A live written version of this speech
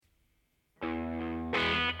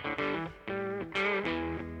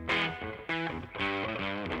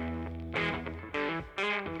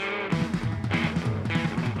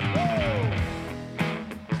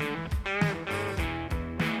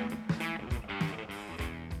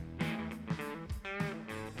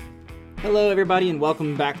Hello, everybody, and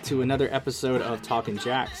welcome back to another episode of Talkin'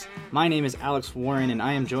 Jacks. My name is Alex Warren, and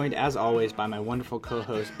I am joined, as always, by my wonderful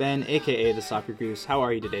co-host, Ben, a.k.a. the Soccer Goose. How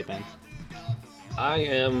are you today, Ben? I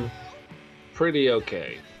am pretty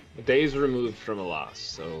okay. Days removed from a loss,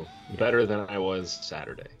 so better than I was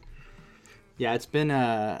Saturday. Yeah, it's been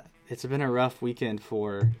a rough weekend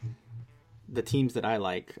for the teams that I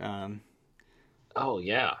like. Oh,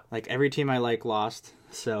 yeah. Like, every team I like lost,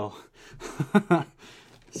 so...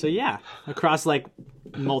 So yeah, across like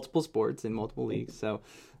multiple sports in multiple leagues. So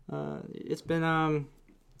it's been a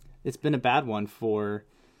bad one for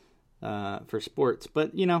sports,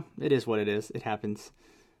 but you know it is what it is. It happens.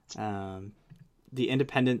 The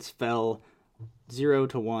Independents fell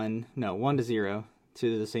 1-0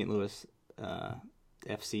 to the St. Louis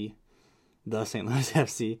FC, the St. Louis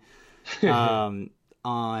FC,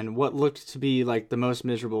 on what looked to be like the most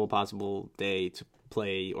miserable possible day to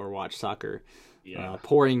play or watch soccer. Yeah.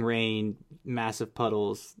 Pouring rain, massive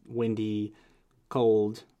puddles, windy,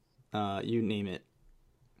 cold, you name it.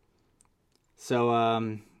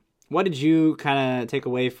 So, what did you kind of take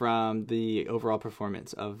away from the overall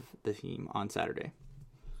performance of the team on Saturday?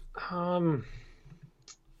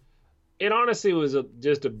 It honestly was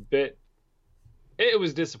just a bit. It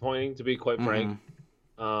was disappointing, to be quite frank,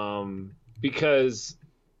 because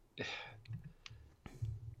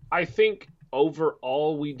I think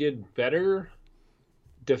overall we did better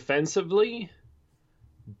defensively,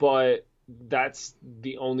 but that's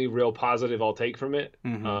the only real positive I'll take from it.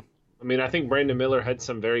 I mean, I think Brandon Miller had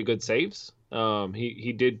some very good saves.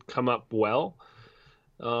 He did come up well.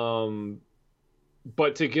 But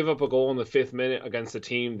to give up a goal in the 5th minute against a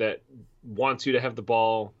team that wants you to have the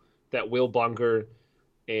ball, that will bunker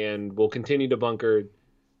and will continue to bunker,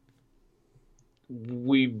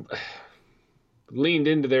 we leaned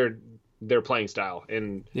into their playing style,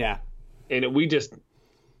 and we just...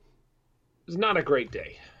 It was not a great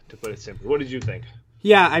day, to put it simply. What did you think?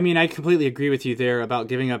 Yeah, I mean, I completely agree with you there about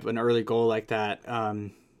giving up an early goal like that. That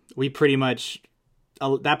pretty much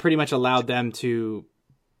allowed them to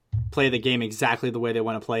play the game exactly the way they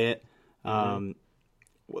want to play it.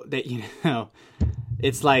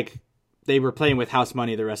 It's like they were playing with house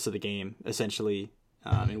money the rest of the game, essentially,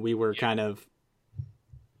 and we were kind of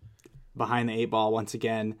behind the 8 ball once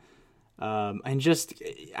again. And just,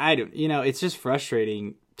 it's just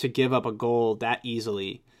frustrating to give up a goal that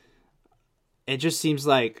easily. It just seems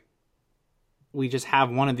like we just have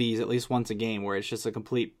one of these at least once a game where it's just a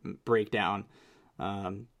complete breakdown.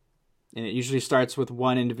 And it usually starts with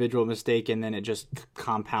one individual mistake and then it just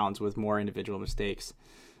compounds with more individual mistakes.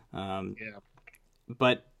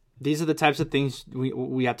 But these are the types of things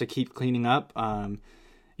we have to keep cleaning up.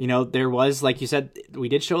 There was, like you said, we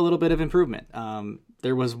did show a little bit of improvement.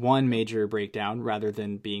 There was one major breakdown rather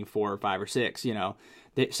than being 4 or 5 or 6,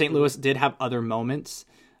 St. Louis did have other moments.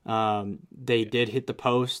 They did hit the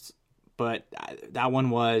post, but that one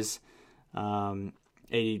was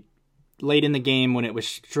a late in the game when it was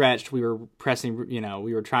stretched. We were pressing,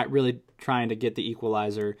 we were really trying to get the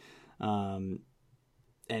equalizer, and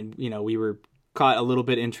we were caught a little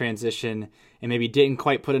bit in transition and maybe didn't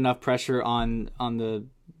quite put enough pressure on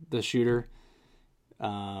the shooter.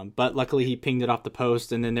 But luckily he pinged it off the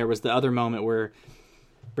post, and then there was the other moment where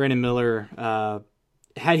Brandon Miller,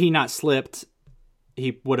 had he not slipped,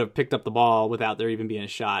 he would have picked up the ball without there even being a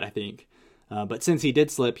shot, I think. But since he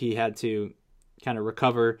did slip, he had to kind of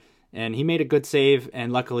recover, and he made a good save,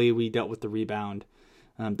 and luckily we dealt with the rebound.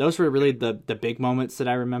 Those were really the big moments that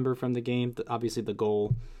I remember from the game. Obviously the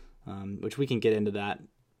goal, which we can get into that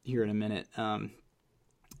here in a minute,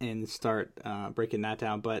 and start breaking that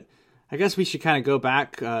down. But I guess we should kind of go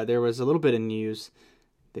back. There was a little bit of news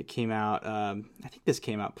that came out. I think this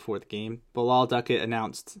came out before the game. Bilal Duckett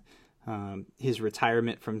announced his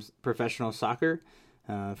retirement from professional soccer.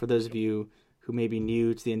 For those of you who may be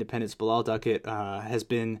new to the Independents, Bilal Duckett has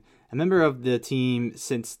been a member of the team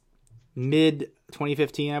since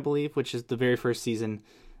mid-2015, I believe, which is the very first season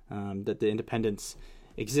that the Independents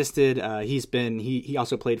existed. He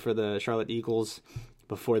also played for the Charlotte Eagles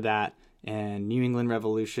before that, and New England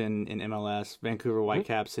Revolution in MLS, Vancouver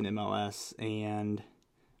Whitecaps in MLS, and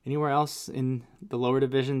anywhere else in the lower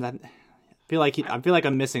divisions. I feel like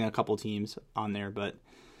I'm missing a couple teams on there, but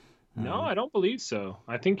no, I don't believe so.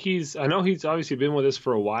 I know he's obviously been with us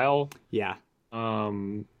for a while. Yeah.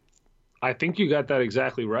 I think you got that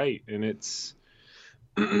exactly right, and it's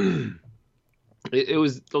it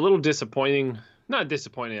was a little disappointing. Not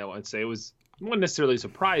disappointing, I would say. It was not necessarily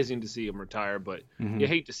surprising to see him retire, but you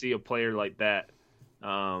hate to see a player like that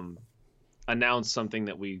announce something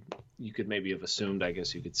that you could maybe have assumed, I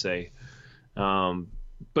guess you could say.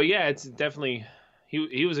 But yeah, it's definitely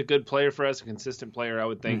he was a good player for us, a consistent player, I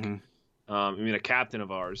would think. Mm-hmm. I mean, a captain of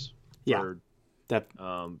ours for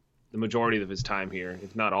the majority of his time here,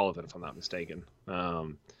 if not all of it, if I'm not mistaken.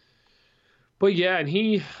 But yeah,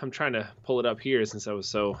 and I'm trying to pull it up here since I was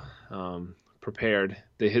so prepared.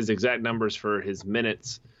 His exact numbers for his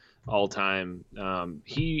minutes all time.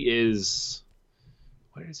 He is,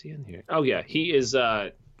 where is he in here? Oh yeah, he is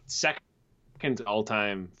second all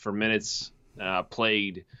time for minutes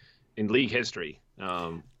played in league history.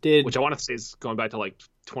 Which I want to say is going back to like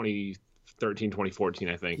 2013, 2014,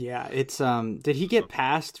 I think. Yeah, it's did he get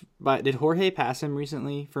passed did Jorge pass him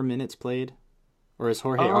recently for minutes played? Or is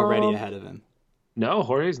Jorge already ahead of him? No,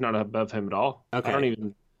 Jorge's not above him at all. Okay. I don't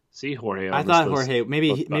even see Jorge. I thought Jorge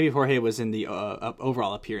maybe Jorge was in the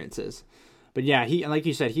overall appearances. But yeah, he, like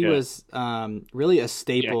you said, he was really a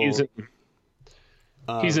staple. Yeah,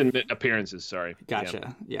 he's in appearances, sorry.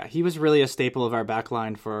 Gotcha. Yeah, he was really a staple of our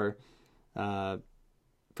backline for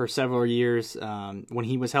several years. When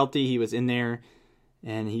he was healthy, he was in there,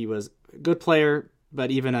 and he was a good player,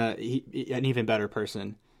 but even an even better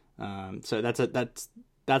person. So that's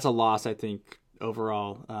a loss, I think,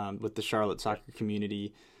 overall with the Charlotte soccer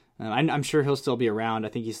community. I'm sure he'll still be around. I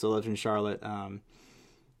think he still lives in Charlotte.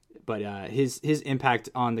 But his impact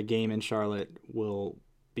on the game in Charlotte will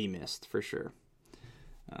be missed for sure.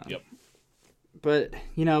 Yep. But,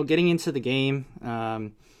 getting into the game,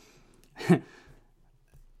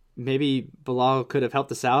 maybe Bilal could have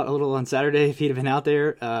helped us out a little on Saturday if he'd have been out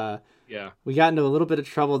there. Yeah. We got into a little bit of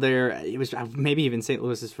trouble there. It was maybe even St.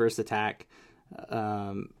 Louis's first attack.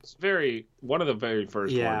 It's one of the very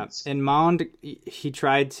first ones. And Mond, he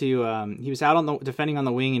tried to he was out defending on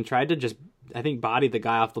the wing and tried to just, I think, body the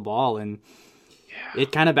guy off the ball, and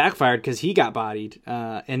it kind of backfired because he got bodied.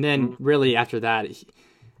 And then really after that,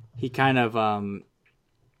 he kind of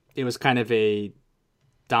it was kind of a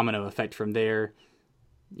domino effect from there.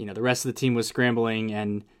 The rest of the team was scrambling,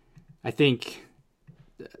 and I think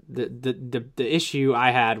the issue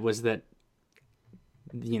I had was that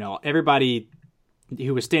everybody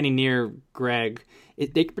who was standing near Greg,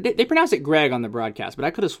 they pronounced it Greg on the broadcast, but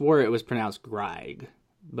I could have swore it was pronounced Greg.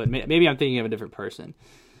 But maybe I'm thinking of a different person.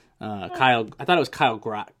 Kyle, I thought it was Kyle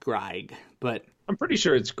Greig, but I'm pretty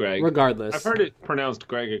sure it's Greg. Regardless, I've heard it pronounced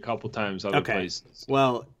Greg a couple times other places.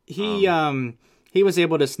 Well, he was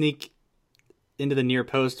able to sneak into the near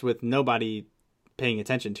post with nobody paying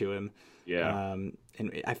attention to him. Yeah.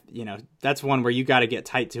 And that's one where you got to get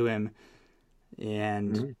tight to him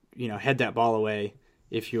and head that ball away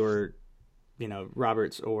if you're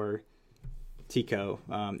Roberts or Tico.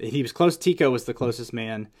 He was close. Tico was the closest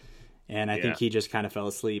man, and I think he just kind of fell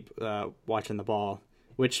asleep watching the ball,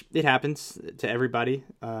 which it happens to everybody.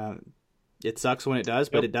 It sucks when it does,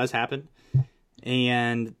 but it does happen.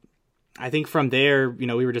 And I think from there,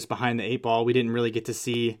 we were just behind the eight ball. We didn't really get to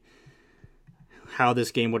see how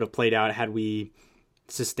this game would have played out had we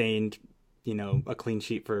sustained, a clean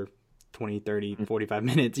sheet for 20, 30, 45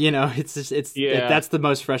 minutes. That's the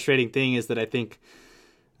most frustrating thing, is that I think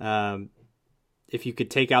if you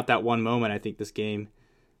could take out that one moment, I think this game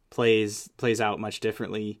plays out much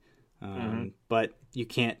differently. But you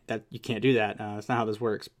can't do that. That's not how this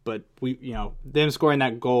works. But them scoring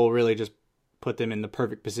that goal really just put them in the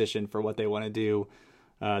perfect position for what they want to do.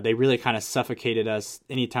 They really kind of suffocated us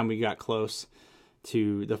anytime we got close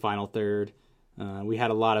to the final third. We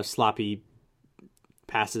had a lot of sloppy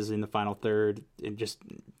passes in the final third, and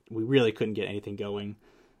we really couldn't get anything going.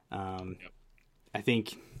 I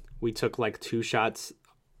think we took like 2 shots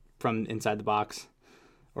from inside the box,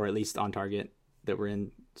 or at least on target, that were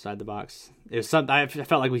inside the box. It was I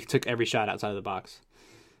felt like we took every shot outside of the box.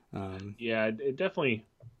 It definitely.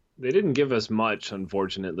 They didn't give us much,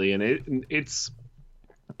 unfortunately, and it's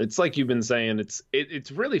like you've been saying.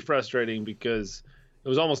 It's really frustrating because it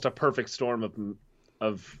was almost a perfect storm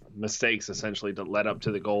of mistakes essentially that led up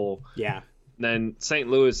to the goal. Yeah. And then St.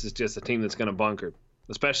 Louis is just a team that's going to bunker,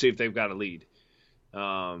 especially if they've got a lead.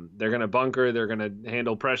 They're going to bunker. They're going to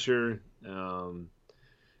handle pressure, and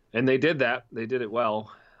they did that. They did it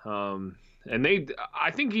well. And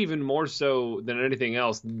I think even more so than anything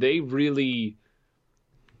else, they really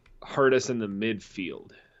hurt us in the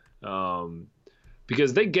midfield,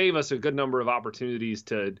 because they gave us a good number of opportunities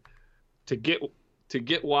to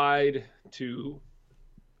get wide, to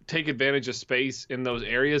take advantage of space in those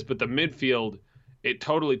areas, but the midfield, it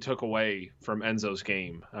totally took away from Enzo's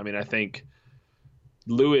game. I mean, I think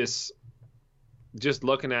Lewis, just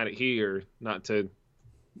looking at it here, not to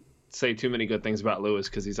say too many good things about Lewis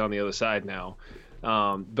because he's on the other side now,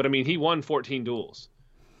 but I mean, he won 14 duels,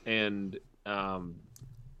 and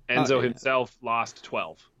Enzo himself lost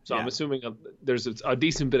 12. So Yeah. I'm assuming there's a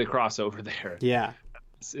decent bit of crossover there. Yeah.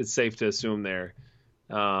 It's safe to assume there.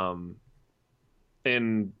 And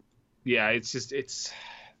yeah,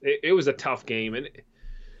 it was a tough game, and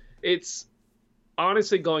it's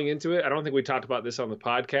honestly going into it. I don't think we talked about this on the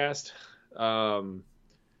podcast.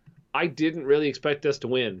 I didn't really expect us to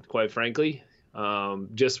win, quite frankly.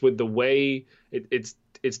 Just with the way it's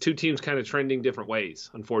two teams kind of trending different ways,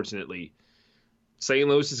 unfortunately. St.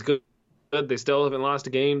 Louis is good. They still haven't lost a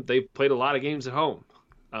game. They've played a lot of games at home.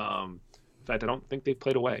 In fact, I don't think they've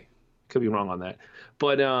played away. Could be wrong on that.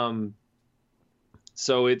 But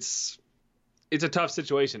so it's a tough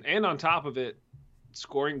situation. And on top of it,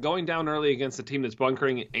 going down early against a team that's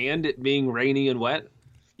bunkering and it being rainy and wet.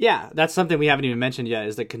 Yeah, that's something we haven't even mentioned yet,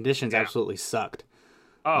 is the conditions absolutely sucked.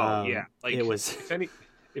 Oh, yeah. Like, it was.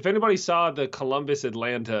 If anybody saw the Columbus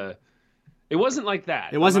Atlanta, it wasn't like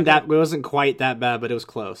that. It wasn't quite that bad, but it was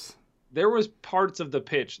close. There was parts of the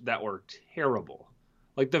pitch that were terrible.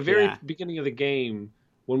 Like the very beginning of the game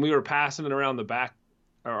when we were passing it around the back,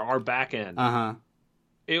 or our back end.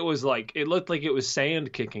 It was like, it looked like it was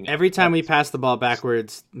sand kicking. Every time we passed the ball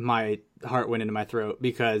backwards, my heart went into my throat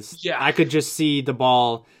because I could just see the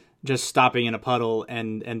ball just stopping in a puddle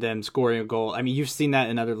and them scoring a goal. I mean, you've seen that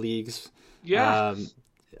in other leagues. Yeah.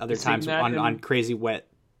 Other times on crazy wet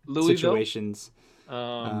situations.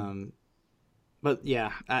 But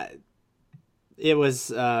yeah, it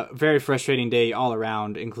was a very frustrating day all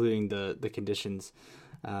around, including the conditions.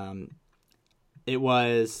 It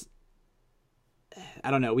was,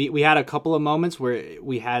 I don't know. We had a couple of moments where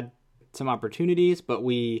we had some opportunities, but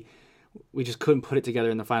we just couldn't put it together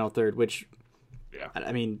in the final third, which,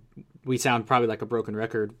 I mean, we sound probably like a broken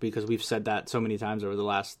record because we've said that so many times over the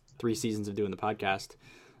last 3 seasons of doing the podcast.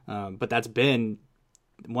 But that's been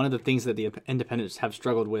one of the things that the Independents have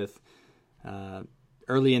struggled with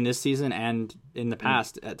early in this season and in the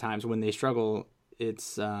past at times when they struggle.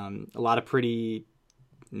 It's a lot of pretty,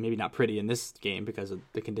 maybe not pretty in this game because of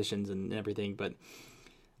the conditions and everything, but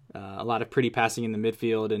a lot of pretty passing in the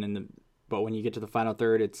midfield but when you get to the final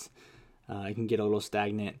third, it can get a little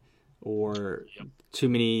stagnant or too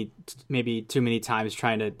many times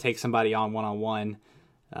trying to take somebody on one-on-one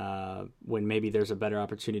when maybe there's a better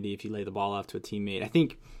opportunity if you lay the ball off to a teammate. I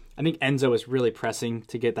think Enzo is really pressing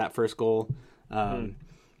to get that first goal.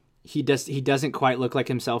 He doesn't quite look like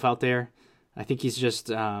himself out there. I think he's just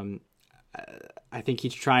I think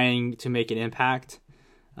he's trying to make an impact.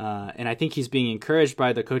 And I think he's being encouraged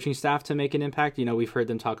by the coaching staff to make an impact. You know, we've heard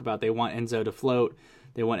them talk about they want Enzo to float.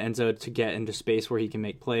 They want Enzo to get into space where he can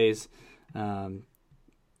make plays.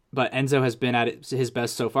 But Enzo has been at his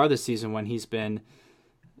best so far this season when he's been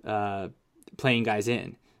playing guys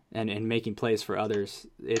in and making plays for others.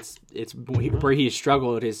 It's where he's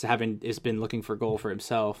struggled is been looking for goal for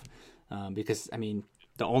himself. Because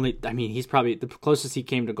he's probably the closest he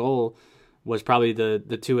came to goal was probably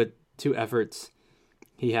the two efforts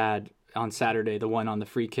he had on Saturday. The one on the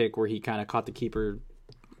free kick where he kind of caught the keeper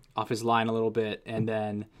off his line a little bit, and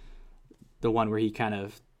then the one where he kind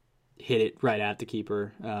of hit it right at the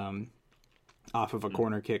keeper off of a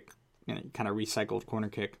corner kick, kind of recycled corner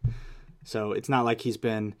kick. So it's not like he's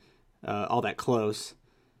been all that close,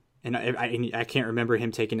 and I can't remember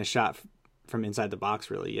him taking a shot from inside the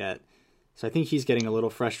box really yet. So I think he's getting a little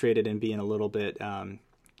frustrated and being a little bit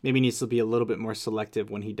maybe needs to be a little bit more selective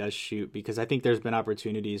when he does shoot, because I think there's been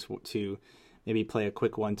opportunities to maybe play a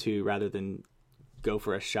quick 1-2 rather than go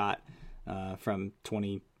for a shot from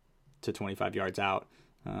 20 to 25 yards out.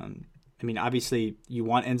 I mean, obviously you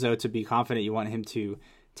want Enzo to be confident. You want him to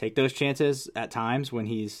take those chances at times when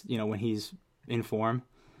he's in form.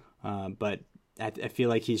 But I feel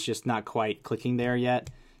like he's just not quite clicking there yet.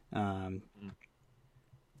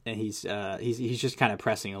 And he's just kind of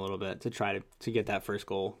pressing a little bit to try to get that first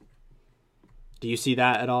goal. Do you see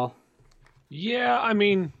that at all? Yeah, I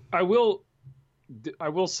mean, I will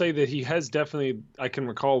say that he has definitely, I can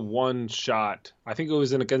recall one shot. I think it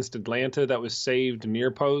was against Atlanta that was saved near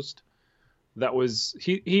post. That was,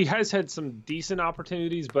 he has had some decent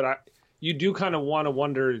opportunities, but you do kind of want to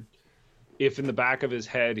wonder if in the back of his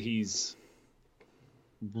head he's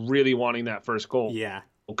really wanting that first goal. Yeah.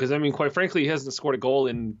 Because, I mean, quite frankly, he hasn't scored a goal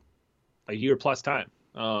in a year plus time.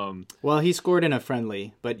 Well, he scored in a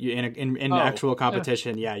friendly, but in actual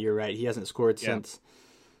competition, yeah, you're right. He hasn't scored since.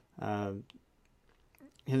 He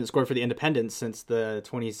hasn't scored for the Independents since the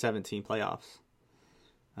 2017 playoffs,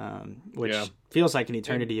 which feels like an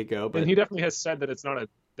eternity ago. But he definitely has said that it's not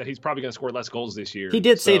that he's probably going to score less goals this year. He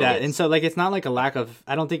did say that, and so it's not like a lack of.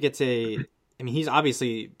 I don't think it's a. I mean, he's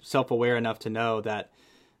obviously self-aware enough to know that.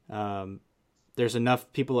 There's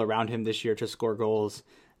enough people around him this year to score goals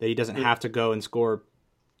that he doesn't have to go and score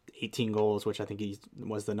 18 goals, which I think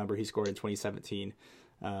was the number he scored in 2017.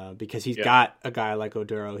 Because he's got a guy like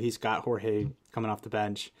Oduro, he's got Jorge coming off the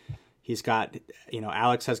bench, he's got,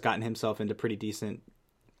 Alex has gotten himself into pretty decent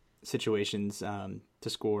situations to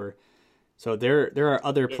score. So there are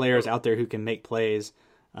other players out there who can make plays.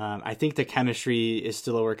 I think the chemistry is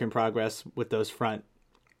still a work in progress with those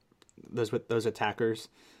attackers.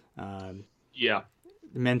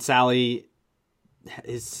 Mensah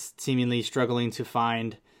is seemingly struggling to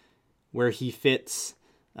find where he fits.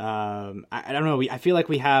 I don't know. I feel like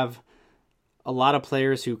we have a lot of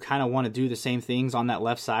players who kind of want to do the same things on that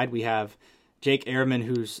left side. We have Jake Ehrman,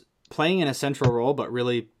 who's playing in a central role, but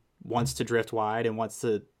really wants to drift wide and wants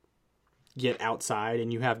to get outside.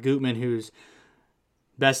 And you have Gutman, who's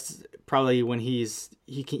best probably when he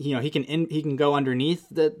can go underneath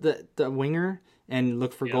the winger and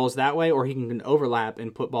look for goals that way, or he can overlap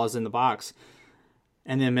and put balls in the box.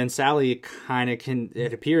 And then Mensah kind of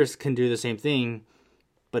it appears, can do the same thing,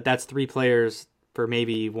 but that's 3 players for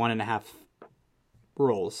maybe 1.5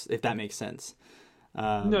 roles, if that makes sense.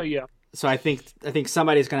 So I think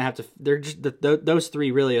somebody's going to have to. They're just those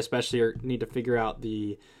 3 really, especially, need to figure out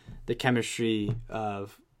the chemistry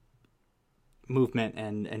of movement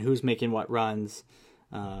and who's making what runs.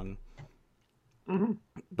 But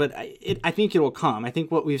I think it will come. I think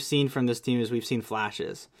what we've seen from this team is we've seen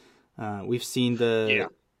flashes. We've seen 30,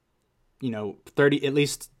 at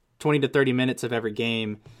least 20 to 30 minutes of every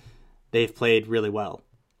game, they've played really well.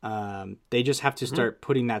 They just have to start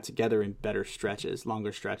putting that together in better stretches,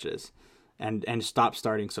 longer stretches, and stop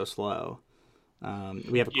starting so slow.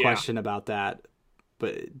 We have a question about that,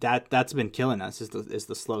 but that's been killing us is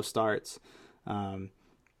the slow starts. But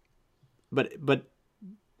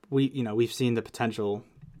we've seen the potential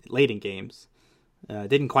late in games.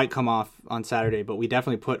 Didn't quite come off on Saturday, but we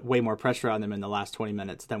definitely put way more pressure on them in the last 20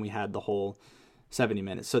 minutes than we had the whole 70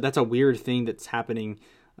 minutes. So that's a weird thing that's happening.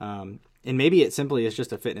 And maybe it simply is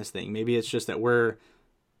just a fitness thing. Maybe it's just that we're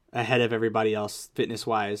ahead of everybody else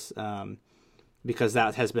fitness-wise, because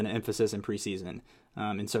that has been an emphasis in preseason.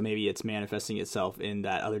 And so maybe it's manifesting itself in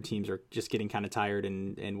that other teams are just getting kind of tired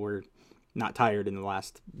and we're not tired in the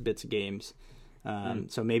last bits of games.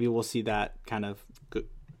 So maybe we'll see that kind of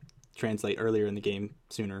translate earlier in the game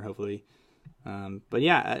sooner, hopefully. But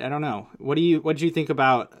yeah, I don't know. What do you think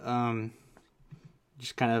about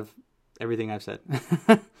just kind of everything I've said?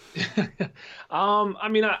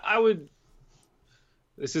 I would.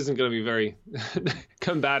 This isn't going to be very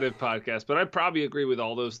combative podcast, but I probably agree with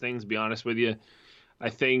all those things. To be honest with you, I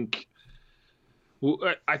think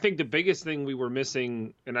the biggest thing we were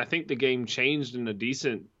missing, and I think the game changed in a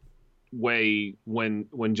decent way when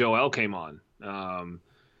Joel came on.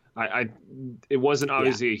 It wasn't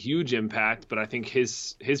obviously a huge impact, but I think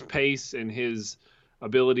his pace and his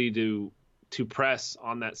ability to press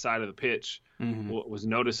on that side of the pitch was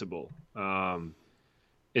noticeable.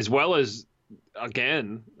 As well as,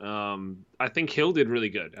 again, I think Hill did really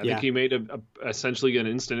good. I think he made essentially an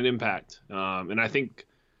instant impact. And I think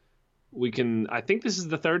I think this is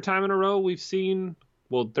the third time in a row we've seen,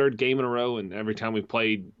 third game in a row, and every time we've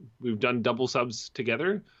played, we've done double subs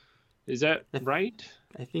together. Is that right?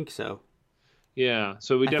 I think so. Yeah,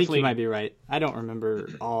 so I think you might be right. I don't remember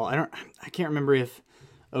all. I can't remember if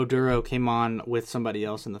Oduro came on with somebody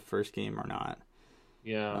else in the first game or not.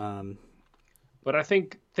 Yeah. But I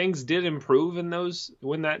think things did improve in those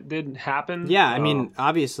when that did happen. Yeah, I mean,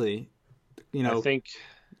 obviously, I think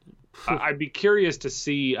I'd be curious to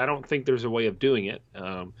see. I don't think there's a way of doing it.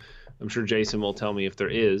 I'm sure Jason will tell me if there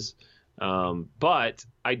is. But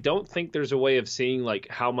I don't think there's a way of seeing like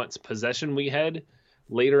how much possession we had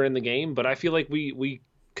later in the game. But I feel like we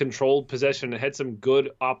controlled possession and had some good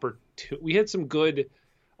we had some good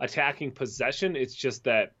attacking possession. It's just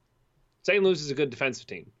that St. Louis is a good defensive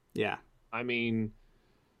team. Yeah. I mean,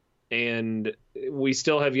 and we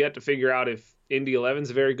still have yet to figure out if Indy 11's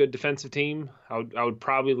a very good defensive team. I would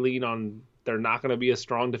probably lean on they're not going to be a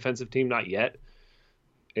strong defensive team, not yet.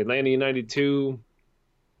 Atlanta United 2,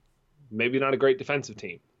 maybe not a great defensive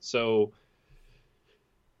team. So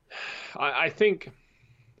I think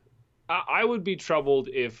I would be troubled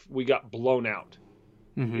if we got blown out.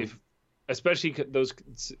 If especially those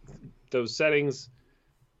settings,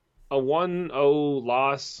 a 1-0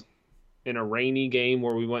 loss in a rainy game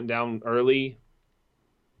where we went down early.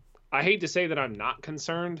 I hate to say that I'm not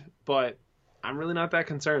concerned, but I'm really not that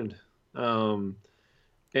concerned. And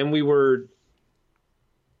we were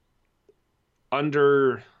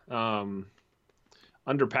underpowered.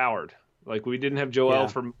 Like we didn't have Joel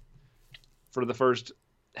for the first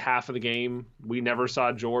half of the game. We never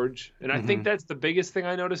saw George. And I think that's the biggest thing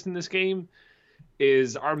I noticed in this game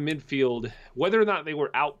is our midfield, whether or not they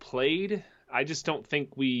were outplayed, I just don't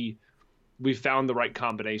think we found the right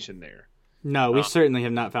combination there. No, we certainly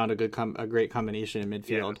have not found a great combination in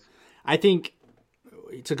midfield. Yes. I think,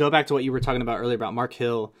 to go back to what you were talking about earlier about Mark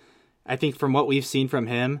Hill, I think from what we've seen from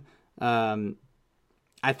him,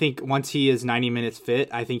 I think once he is 90 minutes fit,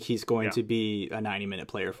 I think he's going to be a 90-minute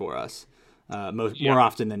player for us more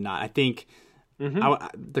often than not. I think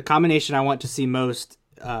the combination I want to see most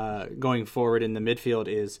going forward in the midfield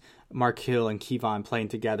is Mark Hill and Kevon playing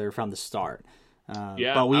together from the start. But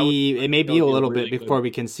it may be a little bit before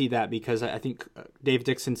we can see that, because I think Dave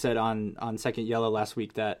Dixon said on Second Yellow last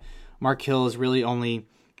week that Mark Hill is really only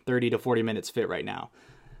 30 to 40 minutes fit right now.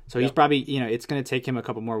 So he's probably, it's going to take him a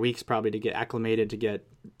couple more weeks probably to get acclimated, to get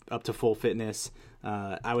up to full fitness.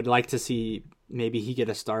 I would like to see maybe he get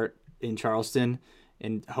a start in Charleston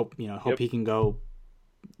and hope he can go,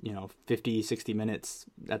 50, 60 minutes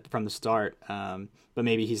from the start. But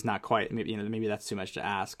maybe he's not quite, maybe that's too much to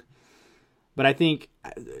ask. But I think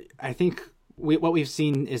what we've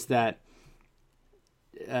seen is that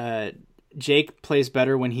Jake plays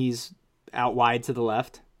better when he's out wide to the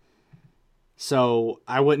left. So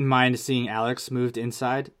I wouldn't mind seeing Alex moved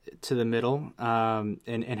inside to the middle, and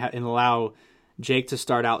allow Jake to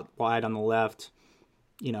start out wide on the left.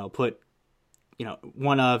 Put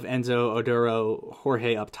one of Enzo, Oduro,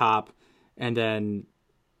 Jorge up top, and then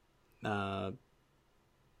I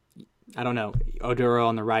don't know, Oduro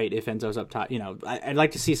on the right if Enzo's up top. I'd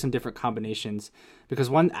like to see some different combinations,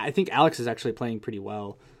 because I think Alex is actually playing pretty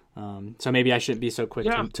well. So maybe I shouldn't be so quick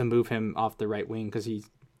to move him off the right wing, because he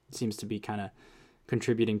seems to be kind of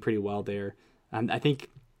contributing pretty well there. I think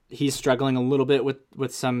he's struggling a little bit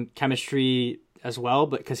with some chemistry as well,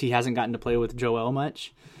 but because he hasn't gotten to play with Joel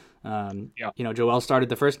much. Joel started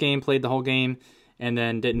the first game, played the whole game, and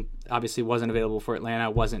then wasn't available for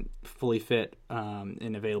Atlanta, wasn't fully fit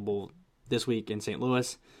and available this week in St.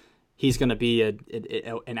 Louis. He's going to be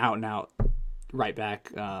an out-and-out right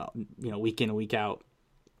back, week in and week out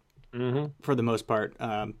for the most part,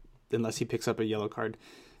 unless he picks up a yellow card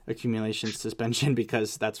accumulation suspension,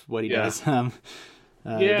 because that's what he does.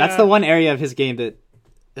 That's the one area of his game that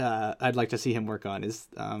I'd like to see him work on, is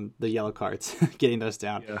the yellow cards, getting those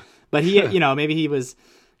down. Yeah. But he, maybe he was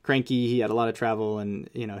cranky. He had a lot of travel, and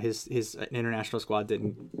his international squad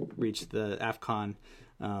didn't reach the AFCON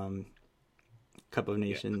Cup of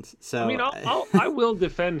Nations. So I will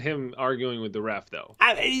defend him arguing with the ref, though.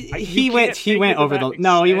 He went over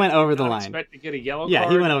the line. Expect to get a yellow card. Yeah,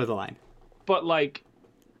 he went over the line. But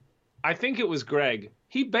I think it was Greg.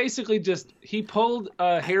 He basically he pulled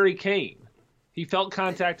Harry Kane. He felt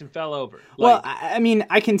contact and fell over.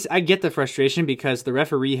 I get the frustration, because the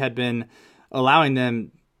referee had been allowing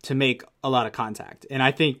them to make a lot of contact, and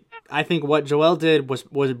I think what Joel did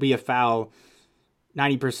was be a foul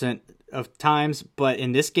 90% of times, but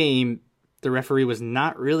in this game the referee was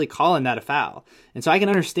not really calling that a foul, and so I can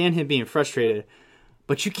understand him being frustrated,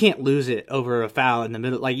 but you can't lose it over a foul in the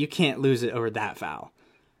middle. You can't lose it over that foul.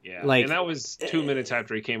 Yeah, and that was 2 minutes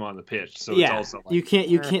after he came on the pitch, so it's also you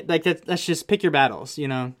can't that's just pick your battles.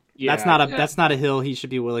 Yeah, that's not a hill he should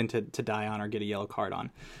be willing to die on or get a yellow card on,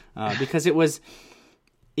 because it was,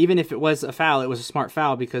 even if it was a foul, it was a smart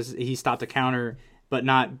foul, because he stopped a counter, but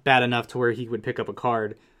not bad enough to where he would pick up a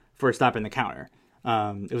card for stopping the counter.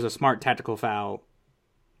 It was a smart tactical foul.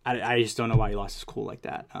 I just don't know why he lost his cool like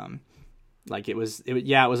that. It was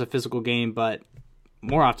a physical game, but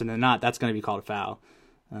more often than not, that's going to be called a foul.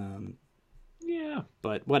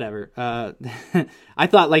 But whatever. I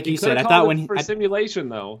thought, like you said, for simulation,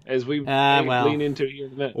 though, as we lean into here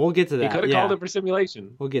in a minute. We'll get to that. He could have called it for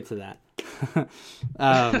simulation. We'll get to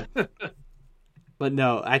that. But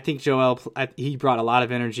no, I think Joel, he brought a lot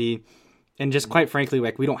of energy, and just quite frankly,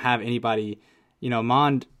 we don't have anybody.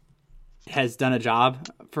 Mond has done a job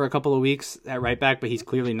for a couple of weeks at right back, but he's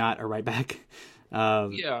clearly not a right back.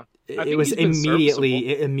 It was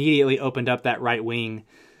immediately opened up that right wing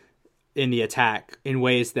in the attack in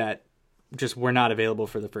ways that just were not available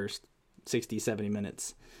for the first 60, 70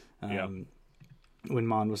 minutes. When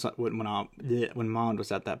Mond was at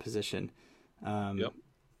that position.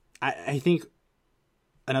 I think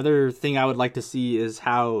another thing I would like to see is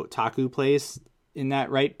how Taku plays in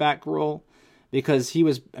that right back role, because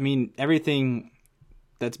everything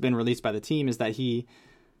that's been released by the team is that he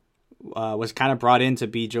was kind of brought in to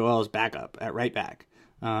be Joel's backup at right back.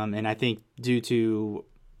 And I think due to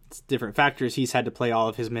different factors, he's had to play all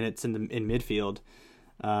of his minutes in midfield.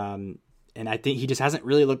 And I think he just hasn't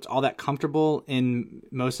really looked all that comfortable in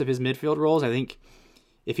most of his midfield roles. I think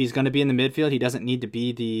if he's going to be in the midfield, he doesn't need to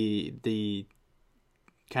be the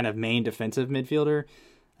kind of main defensive midfielder.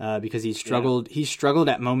 because he struggled. He struggled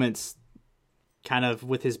at moments, kind of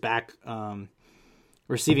with his back,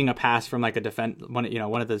 receiving a pass from like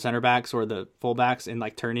one of the center backs or the fullbacks, and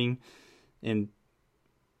like turning, and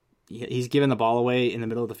he's given the ball away in the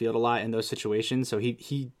middle of the field a lot in those situations. So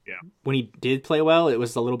he when he did play well, it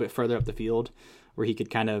was a little bit further up the field where he could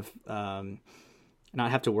kind of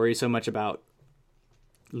not have to worry so much about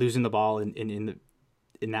losing the ball in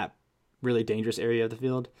that really dangerous area of the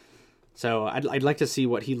field. So I'd like to see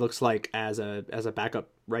what he looks like as a backup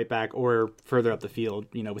right back or further up the field,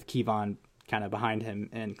 with Kevon kind of behind him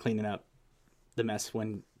and cleaning up the mess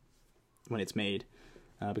when it's made,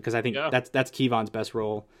 because I think that's Kevon's best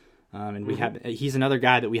role. And he's another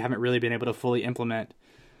guy that we haven't really been able to fully implement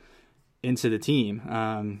into the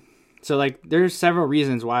team. So like there's several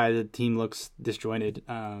reasons why the team looks disjointed,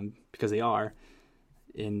 because they are,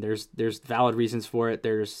 and there's valid reasons for it.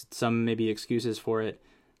 There's some maybe excuses for it.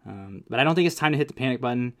 But I don't think it's time to hit the panic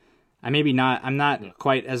button. I'm not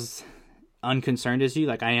quite as unconcerned as you.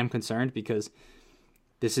 Like I am concerned because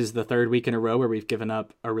this is the third week in a row where we've given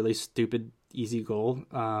up a really stupid, easy goal.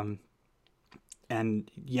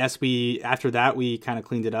 And yes, after that we kind of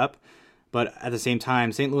cleaned it up, but at the same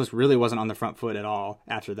time, St. Louis really wasn't on the front foot at all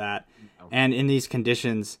after that. No. And in these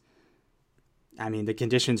conditions, I mean, the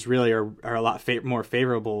conditions really are a lot more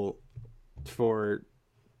favorable for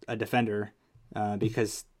a defender,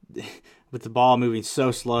 because with the ball moving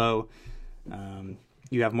so slow,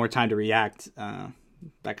 you have more time to react,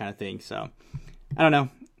 that kind of thing. So I don't know.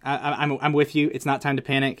 I'm with you. It's not time to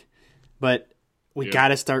panic, but we got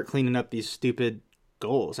to start cleaning up these stupid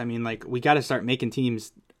goals. I mean, like we got to start making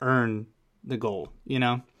teams earn the goal,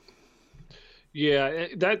 Yeah,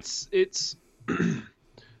 it's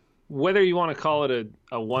whether you want to call it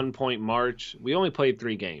a 1 point march. We only played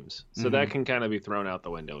 3 games, so that can kind of be thrown out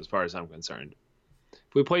the window as far as I'm concerned.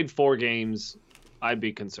 If we played 4 games, I'd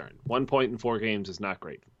be concerned. 1 point in 4 games is not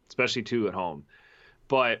great, especially 2 at home.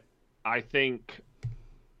 But I think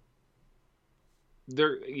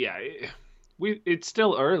it's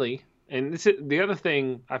still early. And the other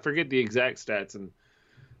thing, I forget the exact stats, and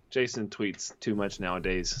Jason tweets too much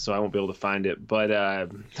nowadays, so I won't be able to find it. But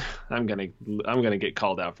I'm gonna get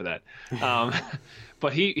called out for that.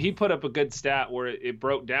 But he put up a good stat where it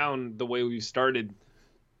broke down the way we've started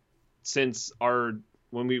since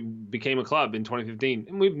when we became a club in 2015,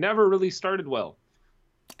 and we've never really started well.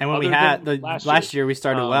 And when we had last year, we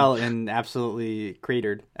started well and absolutely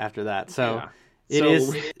cratered after that. So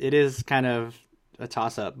it is kind of a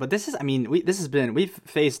toss up. But we've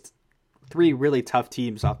faced 3 really tough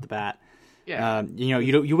teams off the bat. Yeah.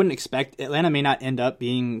 You wouldn't expect Atlanta may not end up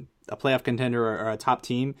being a playoff contender or a top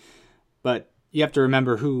team, but you have to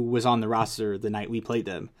remember who was on the roster the night we played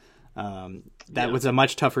them. That was a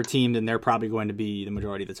much tougher team than they're probably going to be the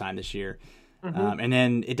majority of the time this year. And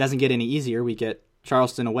then it doesn't get any easier. We get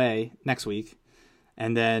Charleston away next week.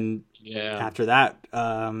 And then after that,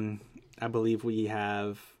 I believe we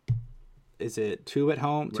have, is it 2 at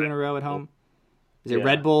home, 2 in a row at home? Is it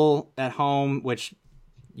Red Bull at home, which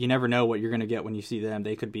you never know what you're going to get when you see them.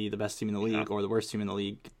 They could be the best team in the league or the worst team in the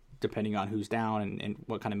league, depending on who's down and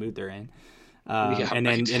what kind of mood they're in. And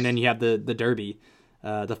then you have the Derby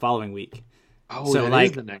the following week. Oh, so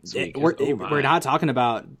is the next week. We're not talking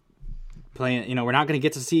about playing. We're not going to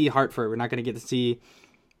get to see Hartford. We're not going to get to see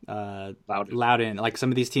Loudoun, like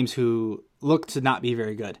some of these teams who look to not be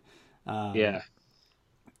very good.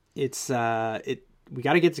 We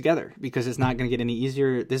got to get together because it's not going to get any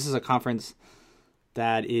easier. This is a conference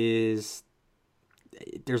that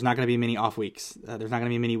there's not going to be many off weeks. There's not going to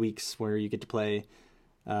be many weeks where you get to play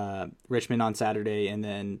Richmond on Saturday and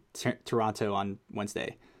then Toronto on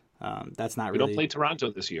Wednesday. That's not really. We don't play Toronto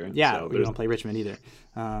this year. Yeah, so we don't play Richmond either.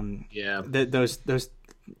 Those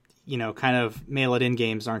kind of mail it in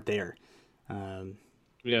games aren't there.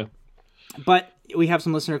 But we have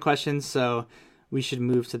some listener questions, so we should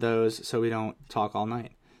move to those so we don't talk all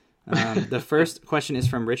night. The first question is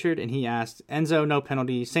from Richard, and he asked, Enzo, no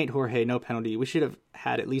penalty. St. Jorge, no penalty. We should have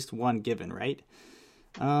had at least one given, right?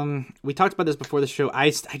 We talked about this before the show.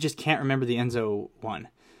 I just can't remember the Enzo one.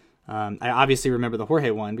 I obviously remember the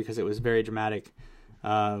Jorge one because it was very dramatic.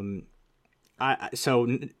 So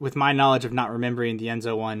with my knowledge of not remembering the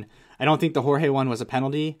Enzo one, I don't think the Jorge one was a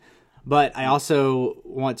penalty, but I also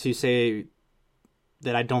want to say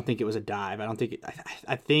that I don't think it was a dive.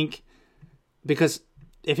 I think because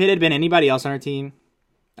if it had been anybody else on our team,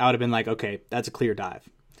 I would have been like, okay, that's a clear dive.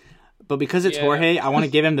 But because it's Jorge, I want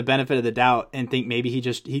to give him the benefit of the doubt and think maybe he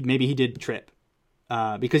did trip.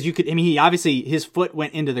 Because he obviously, his foot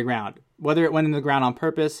went into the ground, whether it went into the ground on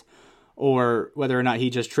purpose or whether or not he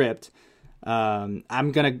just tripped.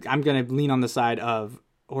 I'm gonna lean on the side of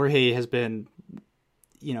Jorge has been,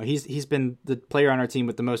 he's been the player on our team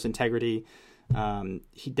with the most integrity.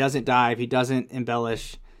 He doesn't dive. He doesn't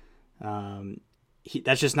embellish.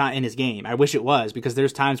 That's just not in his game. I wish it was, because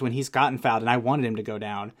there's times when he's gotten fouled and I wanted him to go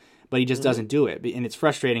down, but he just doesn't do it. And it's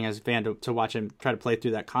frustrating as a fan to watch him try to play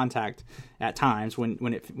through that contact at times when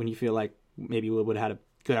you feel like maybe we would have had a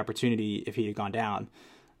good opportunity if he had gone down.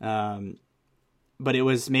 But it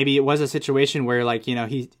was a situation where, like,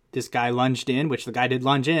 this guy lunged in, which the guy did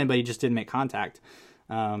lunge in, but he just didn't make contact.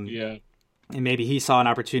 Yeah. And maybe he saw an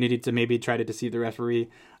opportunity to maybe try to deceive the referee.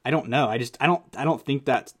 I don't know. I don't think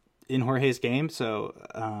that's in Jorge's game.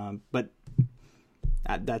 So, but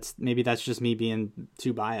that's just me being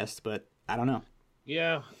too biased, but I don't know.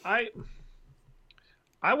 Yeah. I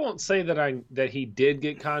won't say that he did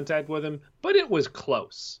get contact with him, but it was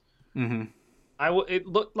close. Mm-hmm. It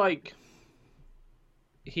looked like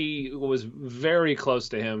he was very close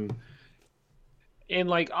to him. And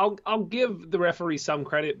like, I'll give the referee some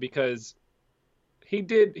credit, because he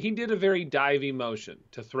did a very divey motion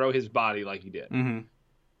to throw his body like he did. Mm-hmm.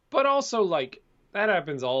 But also, like, that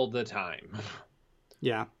happens all the time.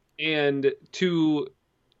 Yeah. And to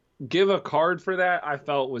give a card for that, I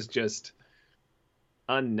felt was just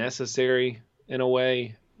unnecessary in a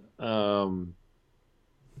way. I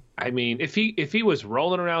mean, if he was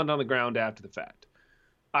rolling around on the ground after the fact,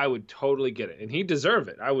 I would totally get it, and he'd deserve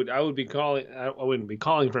it. I wouldn't be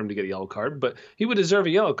calling for him to get a yellow card, but he would deserve a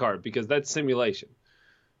yellow card, because that's simulation.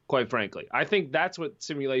 Quite frankly, I think that's what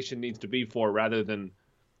simulation needs to be for, rather than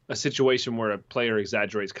a situation where a player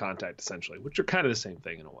exaggerates contact, essentially, which are kind of the same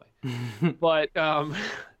thing in a way.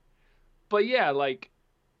 But yeah, like,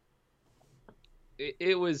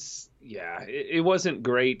 it wasn't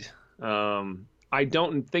great. I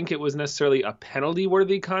don't think it was necessarily a penalty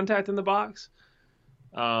worthy contact in the box.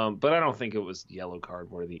 But I don't think it was yellow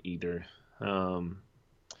card worthy either.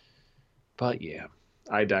 But yeah,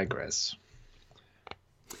 I digress.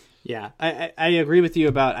 Yeah, I agree with you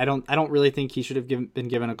about, I don't really think he should have been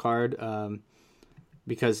given a card,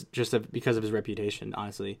 because of his reputation,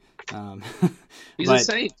 honestly. He's a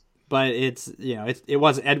saint. But it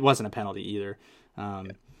wasn't a penalty either.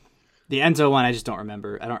 The Enzo one, I just don't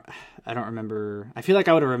remember. I don't remember. I feel like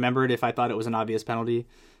I would have remembered if I thought it was an obvious penalty.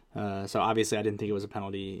 So obviously I didn't think it was a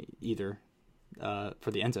penalty either,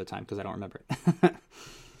 for the Enzo time, because I don't remember it.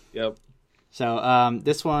 Yep. So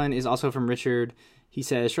this one is also from Richard. He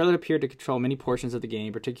says, Charlotte appeared to control many portions of the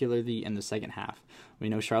game, particularly in the second half. We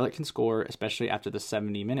know Charlotte can score, especially after the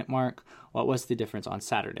 70-minute mark. What was the difference on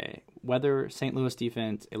Saturday? Whether St. Louis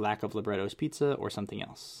defense, a lack of Libretto's pizza, or something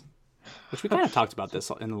else? Which we kind of talked about this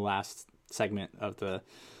in the last segment of the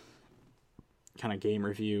kind of game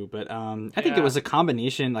review. But I think it was a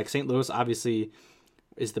combination. Like, St. Louis obviously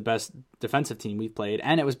is the best defensive team we've played,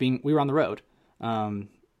 and we were on the road.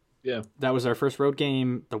 Yeah. That was our first road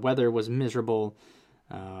game. The weather was miserable.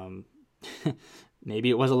 Maybe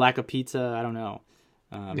it was a lack of pizza. I don't know.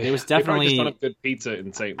 It was definitely just don't have good pizza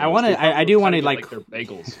in St. Louis. I do want to like their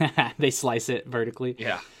bagels. They slice it vertically.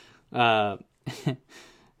 Yeah.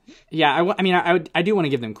 Yeah. I do want to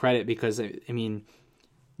give them credit, because I mean,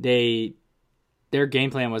 their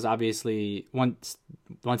game plan was obviously once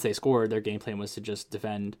they scored, their game plan was to just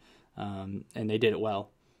defend, and they did it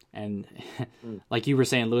well. And like you were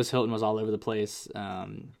saying, Lewis Hilton was all over the place.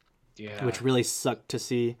 Which really sucked to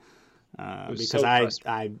see, because so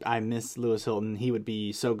I miss Lewis Hilton. He would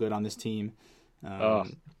be so good on this team.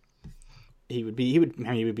 He would be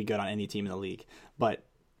good on any team in the league. But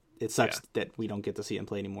it sucks that we don't get to see him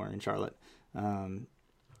play anymore in Charlotte.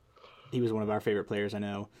 He was one of our favorite players, I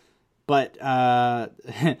know. But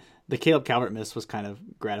the Caleb Calvert miss was kind of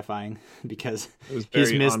gratifying, because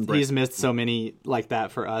he's missed so many like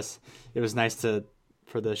that for us. It was nice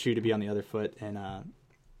for the shoe to be on the other foot, and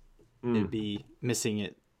it'd be missing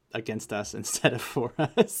it against us instead of for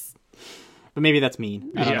us. But maybe that's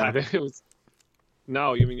mean. It was.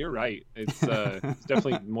 No, I mean, you're right. It's it's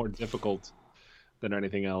definitely more difficult than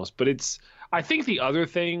anything else. But I think the other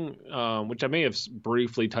thing, which I may have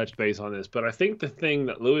briefly touched base on this, but I think the thing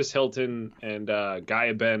that Lewis Hilton and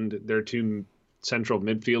Gaia Bend, their two central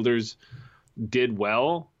midfielders, did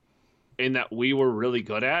well, and that we were really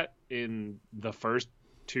good at in the first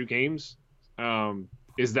two games,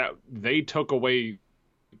 is that they took away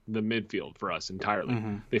the midfield for us entirely.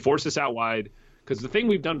 Mm-hmm. They forced us out wide, because the thing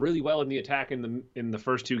we've done really well in the attack in the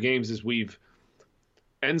first two games is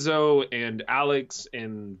Enzo and Alex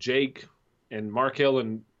and Jake and Mark Hill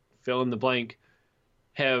and fill in the blank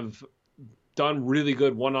have done really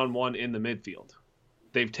good one-on-one in the midfield.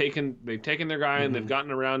 They've taken their guy and they've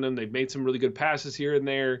gotten around him. They've made some really good passes here and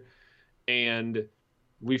there, and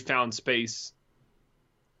we found space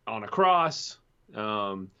on a cross,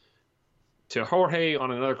 to Jorge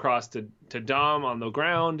on another cross, to Dom on the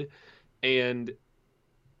ground, and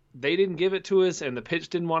they didn't give it to us, and the pitch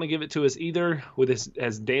didn't want to give it to us either, with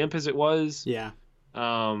as damp as it was. Yeah.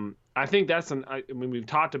 I think that's I mean, we've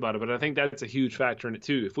talked about it, but I think that's a huge factor in it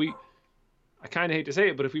too. I kind of hate to say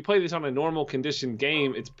it, but if we play this on a normal condition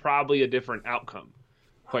game, it's probably a different outcome,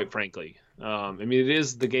 quite frankly. I mean, it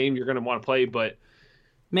is the game you're going to want to play, but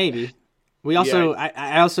maybe. We also,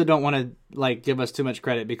 I also don't want to give us too much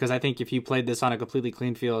credit, because I think if you played this on a completely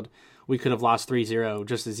clean field, we could have lost 3-0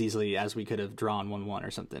 just as easily as we could have drawn 1-1 or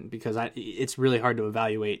something, because it's really hard to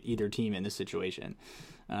evaluate either team in this situation.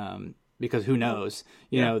 Because who knows?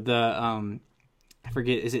 You know, I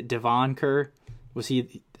forget, is it Devon Kerr?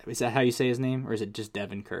 Is that how you say his name, or is it just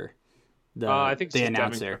Devin Kerr? I think the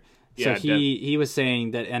announcer. Yeah, so he was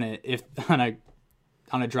saying that if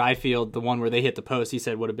on a dry field, the one where they hit the post, he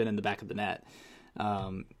said would have been in the back of the net.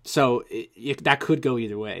 So that could go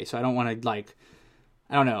either way. So I don't want to I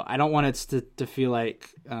don't know. I don't want it to feel like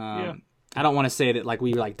I don't want to say that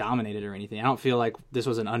we dominated or anything. I don't feel like this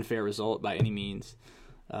was an unfair result by any means.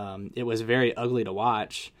 It was very ugly to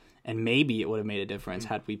watch, and maybe it would have made a difference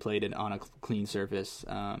had we played it on a clean surface.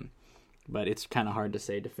 But it's kind of hard to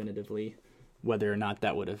say definitively whether or not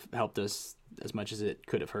that would have helped us as much as it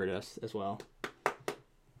could have hurt us as well.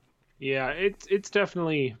 Yeah, it's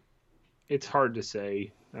definitely, it's hard to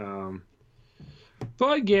say.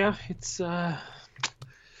 But yeah,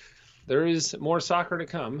 there is more soccer to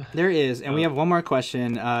come. There is, and we have one more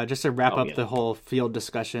question just to wrap up the whole field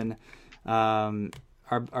discussion.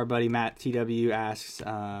 Our buddy Matt TW asks,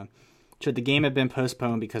 should the game have been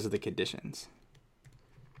postponed because of the conditions?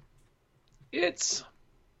 It's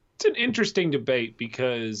an interesting debate,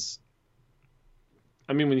 because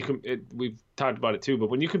I mean, we've talked about it too, but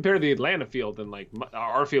when you compare the Atlanta field, and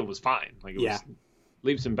our field was fine, it was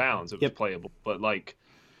leaps and bounds, it was playable, but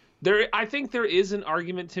I think there is an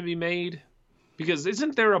argument to be made, because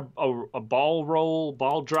isn't there a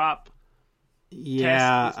ball drop?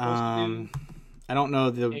 Yeah, I don't know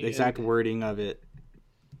the exact wording of it.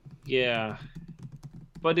 Yeah,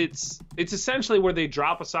 but it's essentially where they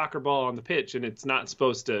drop a soccer ball on the pitch, and it's not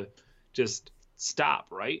supposed to just stop,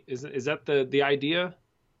 right? Is that the idea?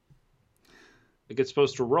 It's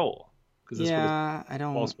supposed to roll. I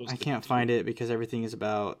can't find it, because everything is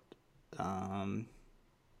about when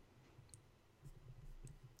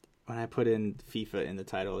I put in FIFA in the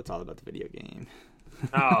title, it's all about the video game.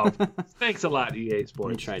 Oh, thanks a lot, EA Sports. Let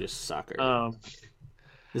me try just soccer.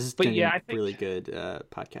 This is really good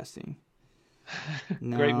podcasting.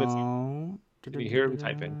 No. Great. Can you hear him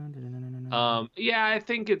typing? I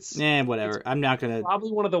think it's whatever. I'm not gonna.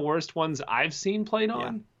 Probably one of the worst ones I've seen played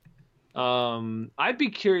on. I'd be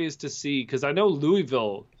curious to see, because I know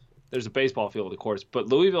Louisville, there's a baseball field, of course, but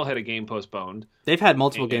Louisville had a game postponed. They've had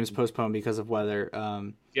multiple games postponed because of weather.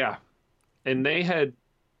 And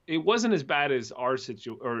it wasn't as bad as our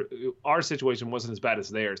situation wasn't as bad as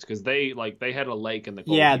theirs, because they had a lake in the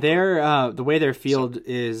goal. Yeah, the way their field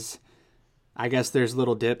is, I guess there's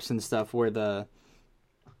little dips and stuff near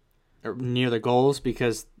the goals,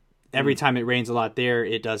 because every time it rains a lot there,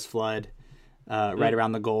 it does flood right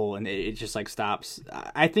around the goal, and it just stops.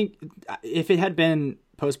 I think if it had been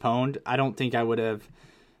postponed, I don't think there would have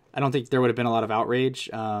been a lot of outrage.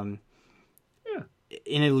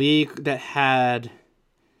 In a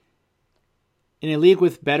league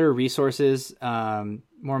with better resources,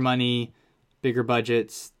 more money, bigger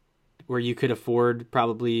budgets, where you could afford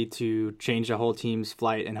probably to change a whole team's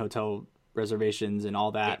flight and hotel reservations and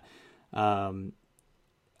all that,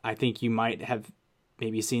 I think you might have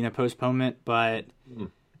maybe seen a postponement, but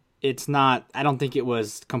it's not. I don't think it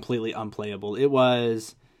was completely unplayable. It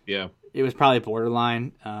was probably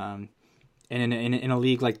borderline. And in a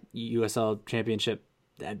league like USL Championship,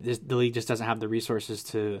 the league just doesn't have the resources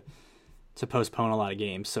to postpone a lot of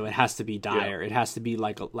games, so it has to be dire. It has to be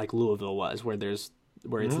like Louisville was, where it's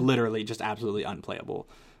literally just absolutely unplayable.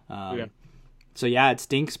 So it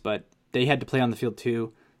stinks, but they had to play on the field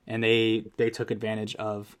too, and they took advantage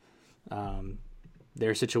of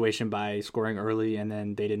their situation by scoring early, and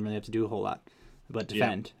then they didn't really have to do a whole lot but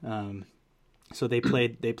defend. So they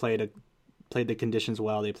played the conditions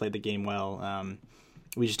well. They played the game well.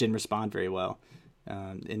 We just didn't respond very well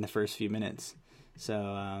in the first few minutes.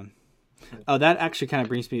 So. That actually kind of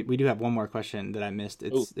brings me. We do have one more question that I missed.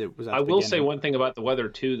 It was. I will say one thing about the weather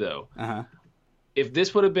too, though. If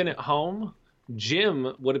this would have been at home,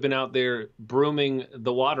 Jim would have been out there brooming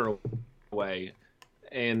the water away,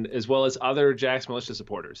 and as well as other Jacks Militia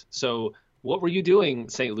supporters. So what were you doing,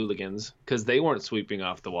 St. Luligans? Because they weren't sweeping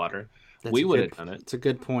off the water. We would have done it. It's a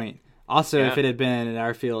good point. Also, Yeah. if it had been in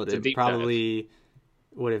our field, It's a it deep probably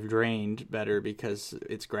would have drained better because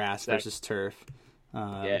it's grass Exactly. versus turf.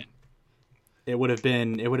 Yeah. It would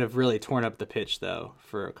have really torn up the pitch though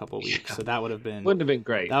for a couple weeks. Yeah. So that would have been Wouldn't have been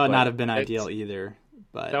great. that would but not have been it's- ideal either.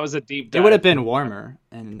 But That was a deep it dive. would have been warmer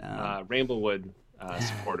and Ramblewood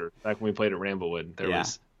supporter back when we played at Ramblewood. There Yeah.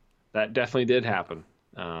 was that definitely did happen.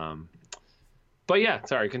 But yeah,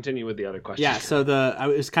 sorry. Continue with the other question. yeah. So I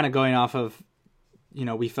was kind of going off of,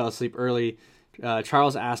 we fell asleep early.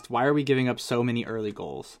 Charles asked, "Why are we giving up so many early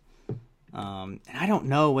goals?" And I don't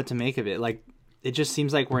know what to make of it. Like, it just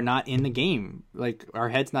seems like we're not in the game. Like, our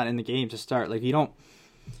head's not in the game to start. Like, you don't.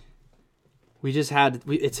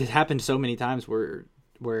 It's happened so many times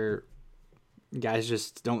where guys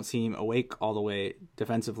just don't seem awake all the way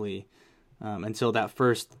defensively until that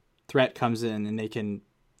first threat comes in and they can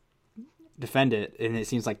defend it, and it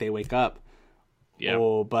seems like they wake up. Yeah.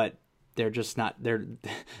 Oh, but they're just not.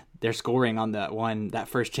 They're scoring on that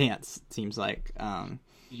first chance. It seems like.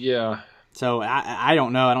 Yeah. So I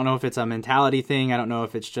don't know. I don't know if it's a mentality thing. I don't know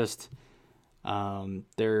if it's just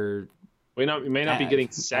they're. We may not be getting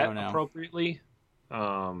I set don't know. appropriately,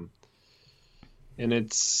 and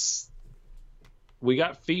we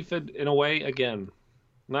got FIFA'd in a way again,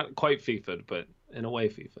 not quite FIFA'd, but in a way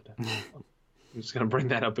FIFA'd. I'm just gonna bring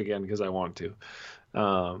that up again because I want to.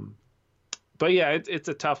 But yeah, it's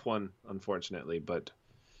a tough one, unfortunately. But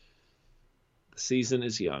the season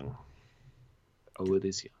is young. Oh, it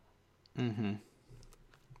is young. Mm-hmm.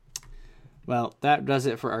 Well, that does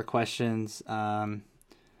it for our questions.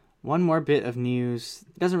 One more bit of news.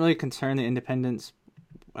 It doesn't really concern the Independents,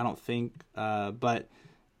 I don't think, but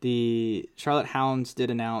the Charlotte Hounds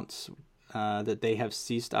did announce that they have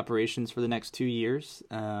ceased operations for the next 2 years,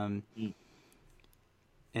 and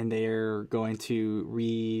they're going to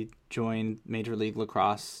rejoin Major League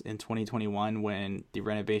Lacrosse in 2021 when the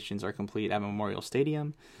renovations are complete at Memorial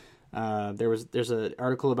Stadium. There's an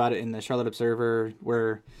article about it in the Charlotte Observer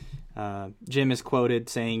where Jim is quoted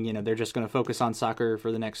saying, they're just going to focus on soccer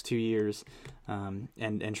for the next 2 years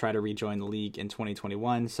and try to rejoin the league in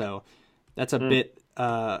 2021. So that's a bit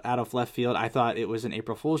out of left field. I thought it was an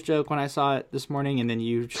April Fool's joke when I saw it this morning, and then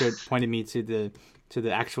you pointed me to the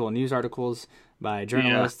actual news articles by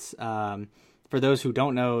journalists. Yeah. For those who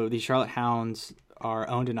don't know, the Charlotte Hounds are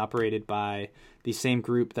owned and operated by the same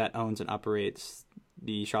group that owns and operates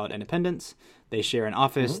the Charlotte Independents. They share an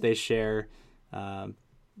office. Mm-hmm.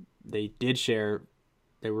 The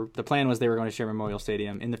plan was they were going to share Memorial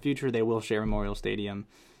Stadium. In the future, they will share Memorial Stadium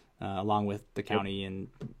along with the county and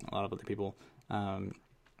a lot of other people.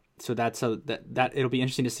 So that it'll be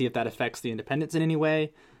interesting to see if that affects the Independents in any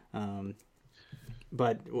way.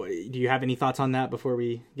 But do you have any thoughts on that before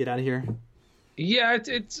we get out of here? Yeah,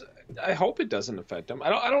 it's. I hope it doesn't affect them.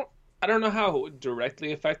 I don't know how it would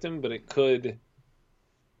directly affect them, but it could.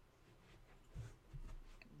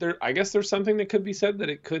 I guess there's something that could be said that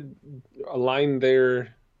it could align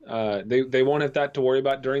their. They won't have that to worry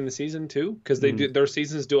about during the season too, because their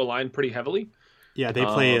seasons do align pretty heavily. Yeah, they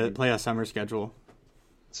play a summer schedule.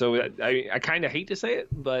 So I kind of hate to say it,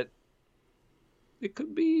 but it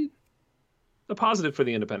could be a positive for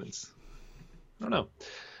the Independents. I don't know.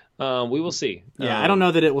 We will see. Yeah, I don't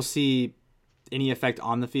know that it will see any effect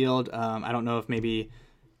on the field. I don't know if maybe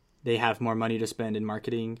they have more money to spend in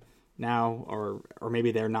marketing now, or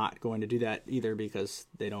maybe they're not going to do that either because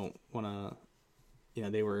they don't want to.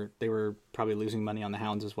 They were probably losing money on the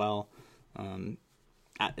Hounds as well. I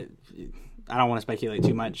don't want to speculate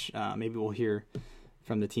too much. Maybe we'll hear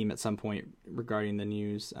from the team at some point regarding the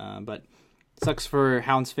news. But it sucks for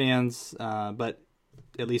Hounds fans, but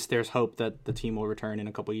at least there's hope that the team will return in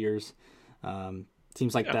a couple years.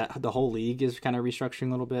 Seems like that the whole league is kind of restructuring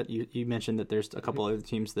a little bit. You mentioned that there's a couple other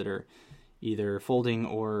teams that are either folding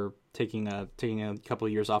or taking a couple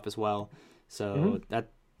of years off as well. So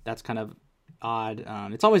that's kind of odd.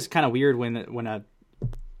 It's always kind of weird when a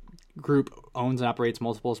group owns and operates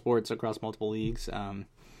multiple sports across multiple leagues,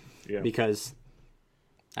 because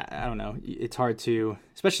I don't know, it's hard to,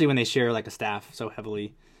 especially when they share like a staff so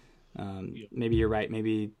heavily. Maybe you're right.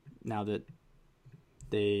 Maybe now that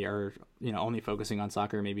they are only focusing on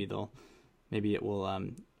soccer, maybe it will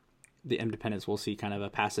the Independents will see kind of a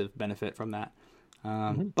passive benefit from that.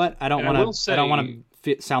 But I don't want to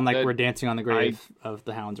sound like we're dancing on the grave of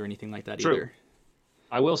the Hounds or anything like that either.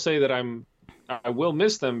 I will say that I will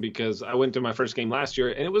miss them because I went to my first game last year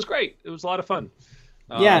and it was great. It was a lot of fun.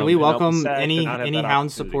 Yeah, and we welcome any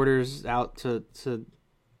Hounds supporters out to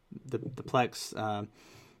the Plex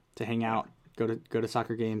to hang out, go to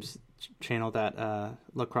soccer games, channel that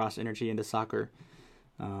lacrosse energy into soccer,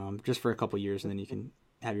 just for a couple years, and then you can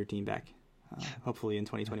have your team back. hopefully in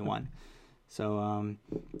 2021. So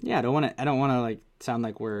yeah, I don't want to like sound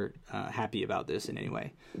like we're happy about this in any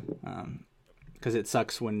way, because it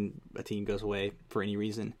sucks when a team goes away for any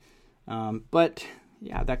reason. But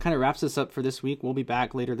yeah, that kind of wraps us up for this week. We'll be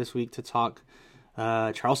back later this week to talk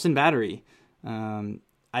Charleston Battery.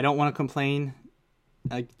 I don't want to complain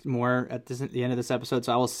more at the end of this episode,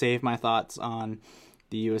 so I will save my thoughts on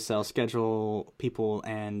the USL schedule people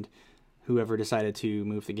and whoever decided to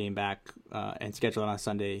move the game back and schedule it on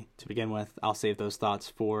Sunday to begin with. I'll save those thoughts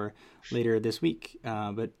for later this week,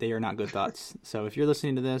 but they are not good thoughts. So if you're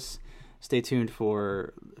listening to this, stay tuned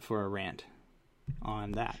for a rant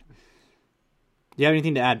on that. Do you have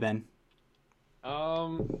anything to add, Ben?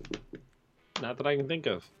 Not that I can think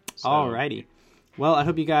of. So. Alrighty. Well, I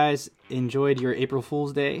hope you guys enjoyed your April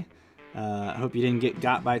Fool's Day. I hope you didn't get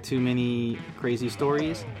got by too many crazy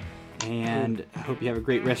stories. And I hope you have a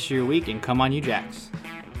great rest of your week, and come on, you Jacks.